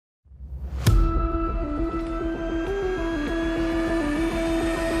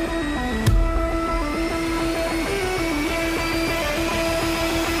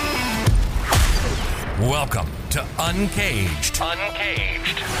Uncaged.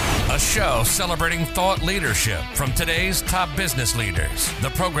 A show celebrating thought leadership from today's top business leaders. The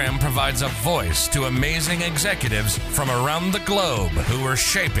program provides a voice to amazing executives from around the globe who are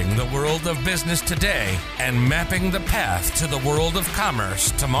shaping the world of business today and mapping the path to the world of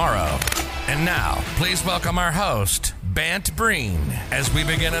commerce tomorrow. And now, please welcome our host, Bant Breen, as we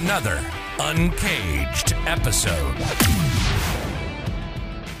begin another Uncaged episode.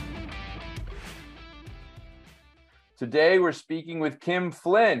 Today, we're speaking with Kim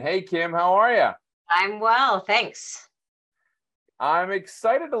Flynn. Hey, Kim, how are you? I'm well, thanks. I'm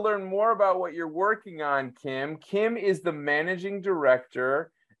excited to learn more about what you're working on, Kim. Kim is the managing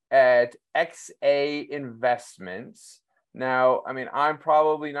director at XA Investments. Now, I'm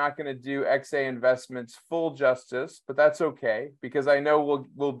probably not going to do XA Investments full justice, but that's okay because I know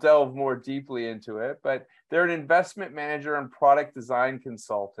we'll delve more deeply into it. But they're an investment manager and product design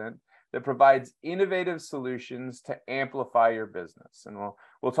consultant that provides innovative solutions to amplify your business. And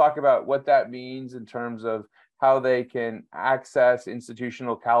we'll talk about what that means in terms of how they can access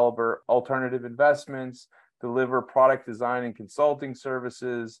institutional caliber alternative investments, deliver product design and consulting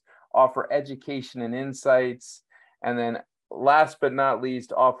services, offer education and insights, and then last but not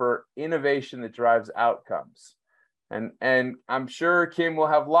least, offer innovation that drives outcomes. And I'm sure Kim will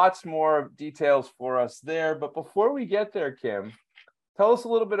have lots more details for us there. But before we get there, Kim, tell us a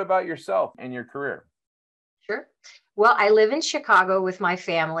little bit about yourself and your career. Sure. Well, I live in Chicago with my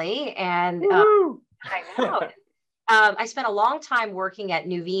family, and I know. I spent a long time working at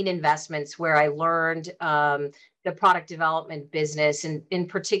Nuveen Investments, where I learned the product development business, and in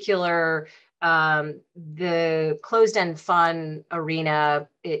particular, the closed-end fund arena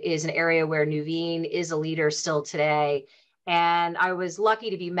is an area where Nuveen is a leader still today. And I was lucky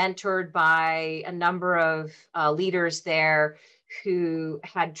to be mentored by a number of leaders there who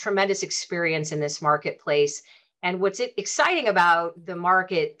had tremendous experience in this marketplace. And what's exciting about the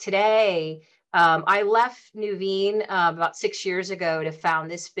market today, I left Nuveen about 6 years ago to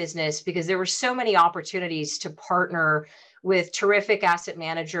found this business because there were so many opportunities to partner with terrific asset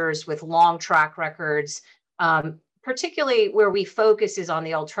managers with long track records, particularly where we focus is on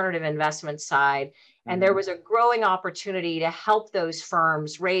the alternative investment side. And there was a growing opportunity to help those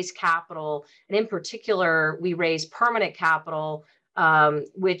firms raise capital. And in particular, we raise permanent capital,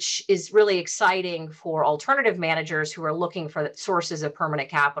 which is really exciting for alternative managers who are looking for sources of permanent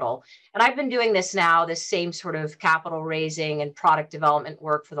capital. And I've been doing this now, this same sort of capital raising and product development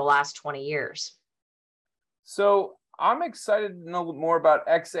work for the last 20 years. So I'm excited to know more about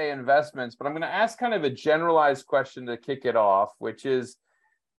XA Investments, but I'm going to ask kind of a generalized question to kick it off, which is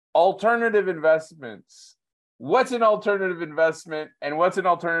alternative investments. What's an alternative investment, and what's an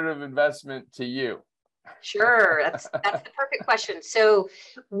alternative investment to you? Sure, that's the perfect question. So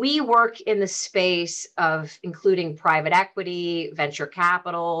we work in the space of including private equity, venture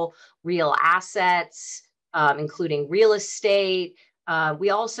capital, real assets, including real estate. We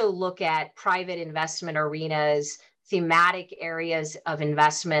also look at private investment arenas, thematic areas of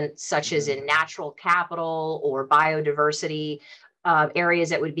investment, such as in natural capital or biodiversity, areas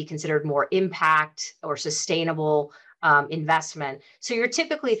that would be considered more impact or sustainable investment. So you're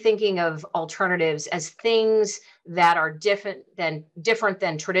typically thinking of alternatives as things that are different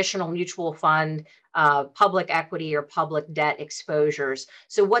than traditional mutual fund, public equity or public debt exposures.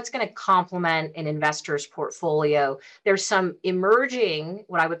 So what's going to complement an investor's portfolio? There's some emerging,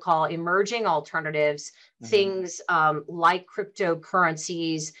 what I would call emerging alternatives, things like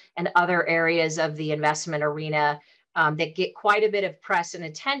cryptocurrencies and other areas of the investment arena that get quite a bit of press and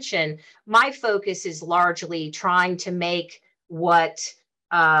attention. My focus is largely trying to make what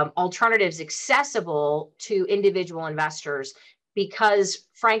alternatives accessible to individual investors, because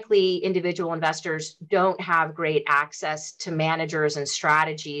frankly, individual investors don't have great access to managers and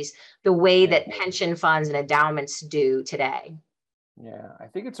strategies the way that pension funds and endowments do today. Yeah, I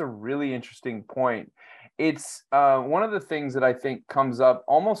think it's a really interesting point. It's one of the things that I think comes up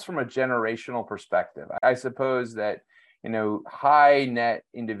almost from a generational perspective. I suppose that, high net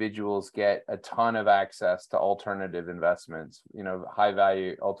individuals get a ton of access to alternative investments, high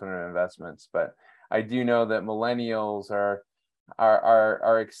value alternative investments. But I do know that millennials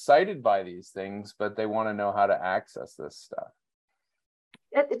are excited by these things, but they want to know how to access this stuff.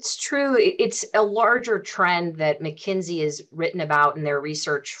 It's true. It's a larger trend that McKinsey has written about in their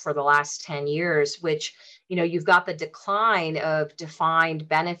research for the last 10 years, which, you've got the decline of defined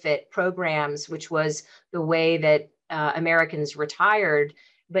benefit programs, which was the way that Americans retired.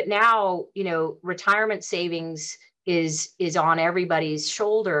 But now, retirement savings is on everybody's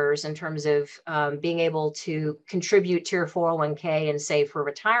shoulders in terms of being able to contribute to your 401k and save for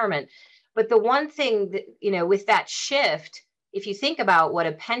retirement. But the one thing that, with that shift, if you think about what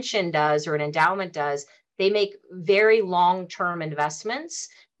a pension does or an endowment does, they make very long-term investments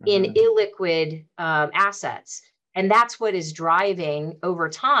in illiquid assets. And that's what is driving over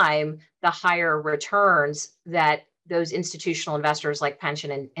time the higher returns that those institutional investors like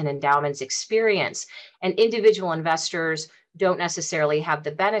pension and endowments experience. And individual investors don't necessarily have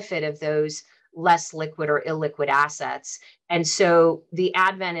the benefit of those less liquid or illiquid assets. And so the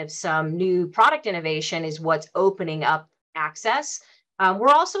advent of some new product innovation is what's opening up access. We're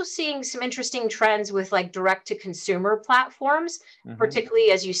also seeing some interesting trends with like direct to consumer platforms,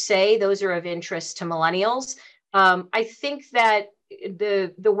 particularly as you say, those are of interest to millennials. I think that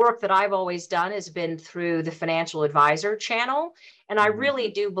the work that I've always done has been through the financial advisor channel. And I really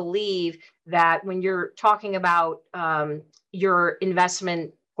do believe that when you're talking about your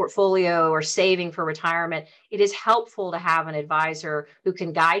investment portfolio or saving for retirement, it is helpful to have an advisor who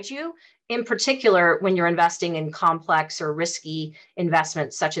can guide you, in particular when you're investing in complex or risky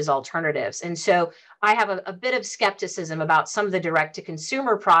investments such as alternatives. And so I have a bit of skepticism about some of the direct to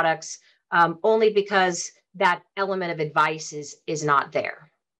consumer products, only because that element of advice is not there.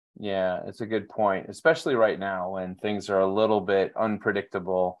 Yeah, it's a good point, especially right now when things are a little bit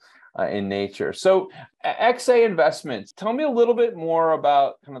unpredictable in nature. So XA Investments, tell me a little bit more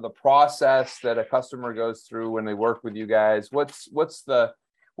about kind of the process that a customer goes through when they work with you guys. What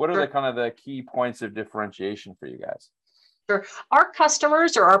are the kind of the key points of differentiation for you guys? Sure. Our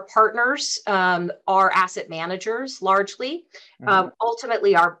customers or our partners are asset managers largely.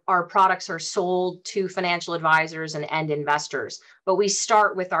 Ultimately, our products are sold to financial advisors and end investors. But we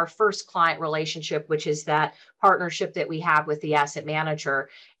start with our first client relationship, which is that partnership that we have with the asset manager.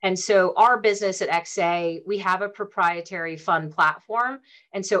 And so our business at XA, we have a proprietary fund platform.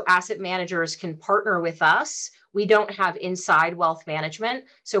 And so asset managers can partner with us. We don't have inside wealth management.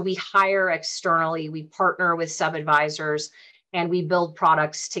 So we hire externally, we partner with sub-advisors, and we build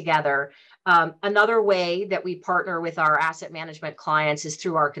products together. Another way that we partner with our asset management clients is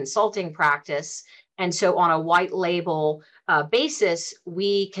through our consulting practice. And so on a white label basis,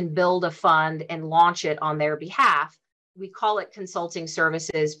 we can build a fund and launch it on their behalf. We call it consulting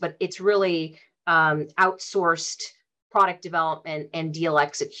services, but it's really outsourced product development and deal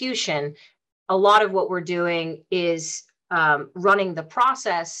execution. A lot of what we're doing is running the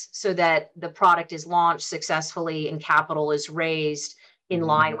process so that the product is launched successfully and capital is raised in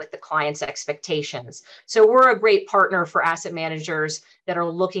line with the client's expectations. So we're a great partner for asset managers that are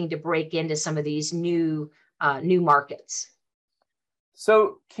looking to break into some of these new markets.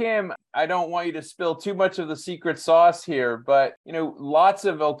 So Kim, I don't want you to spill too much of the secret sauce here, but lots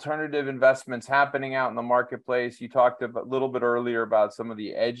of alternative investments happening out in the marketplace. You talked a little bit earlier about some of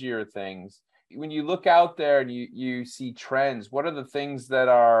the edgier things. When you look out there and you see trends, what are the things that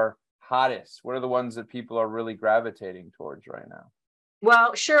are hottest? What are the ones that people are really gravitating towards right now?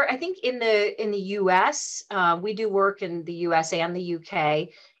 Well, sure. I think in the US, we do work in the US and the UK.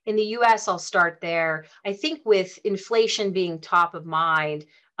 In the US, I'll start there. I think with inflation being top of mind,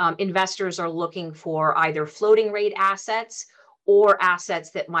 investors are looking for either floating rate assets or assets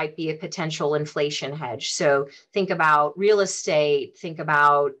that might be a potential inflation hedge. So think about real estate, think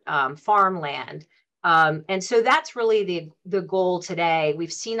about farmland. And so that's really the goal today.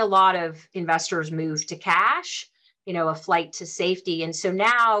 We've seen a lot of investors move to cash, a flight to safety. And so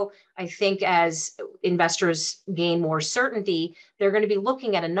now I think as investors gain more certainty, they're going to be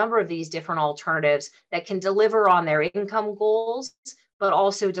looking at a number of these different alternatives that can deliver on their income goals, but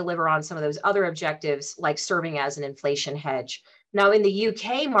also deliver on some of those other objectives like serving as an inflation hedge. Now, in the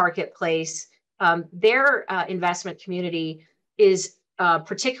UK marketplace, their investment community is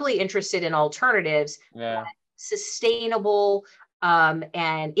particularly interested in alternatives, sustainable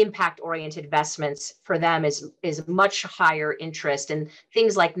and impact-oriented investments for them is much higher interest, and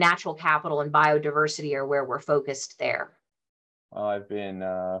things like natural capital and biodiversity are where we're focused there. Well, I've been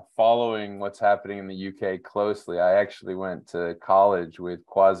following what's happening in the UK closely. I actually went to college with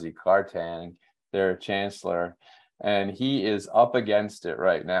Kwasi Kwarteng, their chancellor, and he is up against it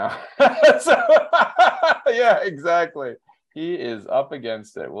right now. Yeah, exactly. He is up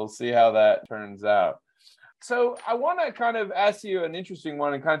against it. We'll see how that turns out. So I want to kind of ask you an interesting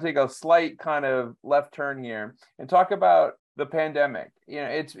one and kind of take a slight kind of left turn here and talk about the pandemic.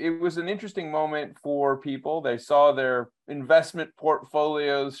 It was an interesting moment for people. They saw their investment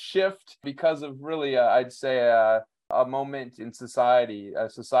portfolios shift because of really, I'd say, a moment in society, a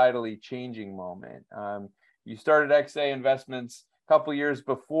societally changing moment. You started XA Investments a couple years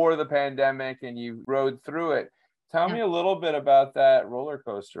before the pandemic and you rode through it. Tell me a little bit about that roller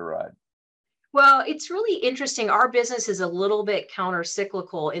coaster ride. Well, it's really interesting. Our business is a little bit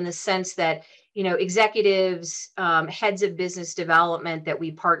counter-cyclical in the sense that, executives, heads of business development that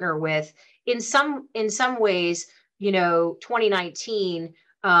we partner with, in some ways, 2019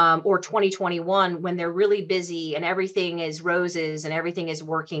 or 2021, when they're really busy and everything is roses and everything is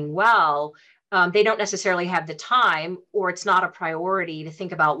working well, they don't necessarily have the time, or it's not a priority to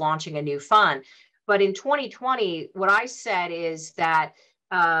think about launching a new fund. But in 2020, what I said is that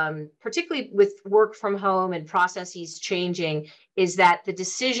particularly with work from home and processes changing, is that the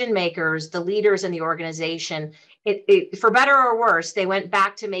decision makers, the leaders in the organization, for better or worse, they went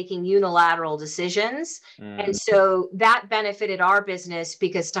back to making unilateral decisions. And so that benefited our business,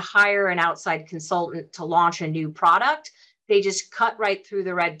 because to hire an outside consultant to launch a new product, they just cut right through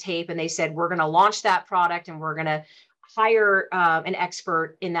the red tape and they said, we're going to launch that product and we're going to hire an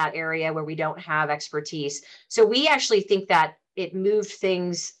expert in that area where we don't have expertise. So we actually think that it moved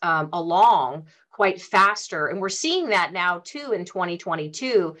things along quite faster. And we're seeing that now too in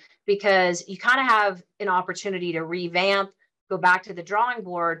 2022, because you kind of have an opportunity to revamp, go back to the drawing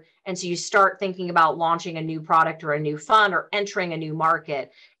board. And so you start thinking about launching a new product or a new fund or entering a new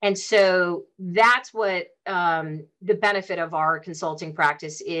market. And so that's what the benefit of our consulting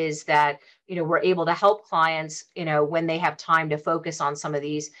practice is, that, we're able to help clients, when they have time to focus on some of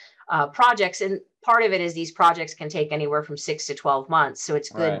these projects. And part of it is these projects can take anywhere from 6 to 12 months. So it's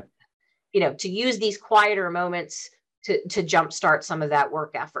good, to use these quieter moments to jumpstart some of that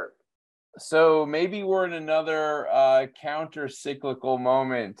work effort. So maybe we're in another counter-cyclical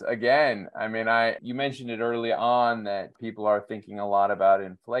moment again. I mean, you mentioned it early on that people are thinking a lot about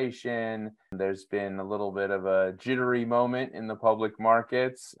inflation. There's been a little bit of a jittery moment in the public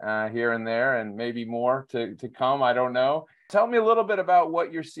markets here and there, and maybe more to come. I don't know. Tell me a little bit about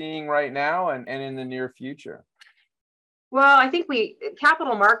what you're seeing right now and in the near future. Well, I think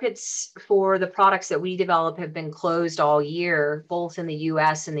capital markets for the products that we develop have been closed all year, both in the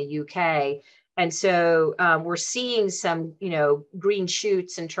US and the UK. And so we're seeing some, green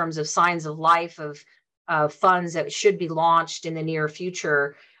shoots in terms of signs of life of funds that should be launched in the near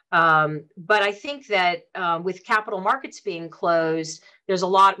future. But I think that with capital markets being closed, there's a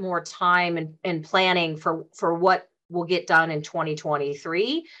lot more time and planning for what will get done in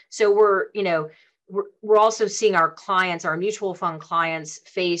 2023. So we're also seeing our clients, our mutual fund clients,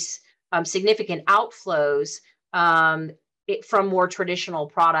 face significant outflows from more traditional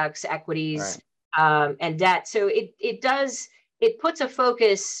products, equities, and debt. So it puts a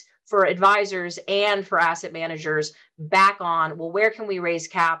focus for advisors and for asset managers back on, well, where can we raise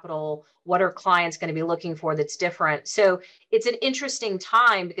capital? What are clients going to be looking for that's different? So it's an interesting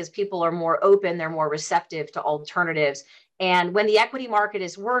time because people are more open, they're more receptive to alternatives. And when the equity market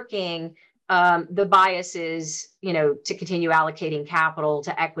is working, the bias is, to continue allocating capital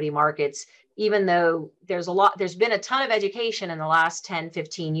to equity markets, even though there's been a ton of education in the last 10,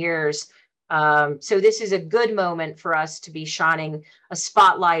 15 years. So this is a good moment for us to be shining a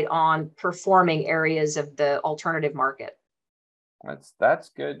spotlight on performing areas of the alternative market. That's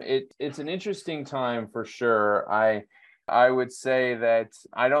good. It's an interesting time for sure. I would say that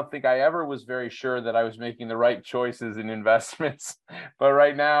I don't think I ever was very sure that I was making the right choices in investments. But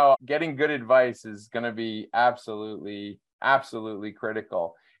right now, getting good advice is going to be absolutely, absolutely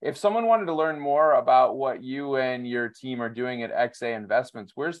critical. If someone wanted to learn more about what you and your team are doing at XA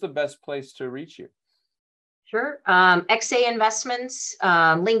Investments, where's the best place to reach you? Sure. XA Investments,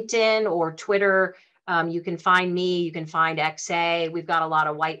 LinkedIn or Twitter. You can find me, you can find XA. We've got a lot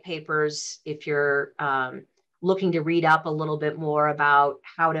of white papers if you're looking to read up a little bit more about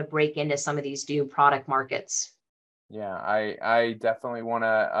how to break into some of these new product markets. Yeah, I definitely want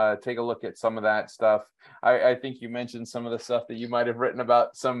to take a look at some of that stuff. I think you mentioned some of the stuff that you might have written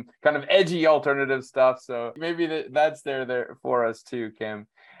about, some kind of edgy alternative stuff. So maybe that's there for us too, Kim.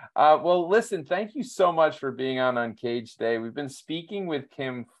 Well, listen, thank you so much for being on Uncaged today. We've been speaking with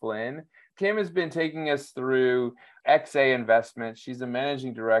Kim Flynn. Kim has been taking us through XA Investments. She's the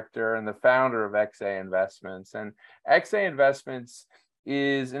managing director and the founder of XA Investments. And XA Investments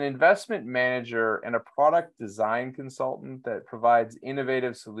is an investment manager and a product design consultant that provides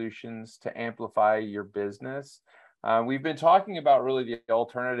innovative solutions to amplify your business. We've been talking about really the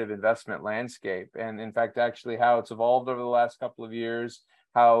alternative investment landscape, and in fact, actually how it's evolved over the last couple of years,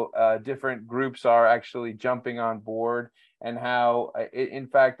 how different groups are actually jumping on board, and how, in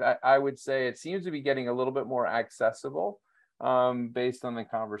fact, I would say it seems to be getting a little bit more accessible based on the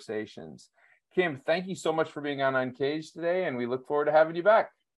conversations. Kim, thank you so much for being on Uncaged today, and we look forward to having you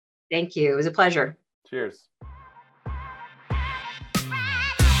back. Thank you. It was a pleasure. Cheers.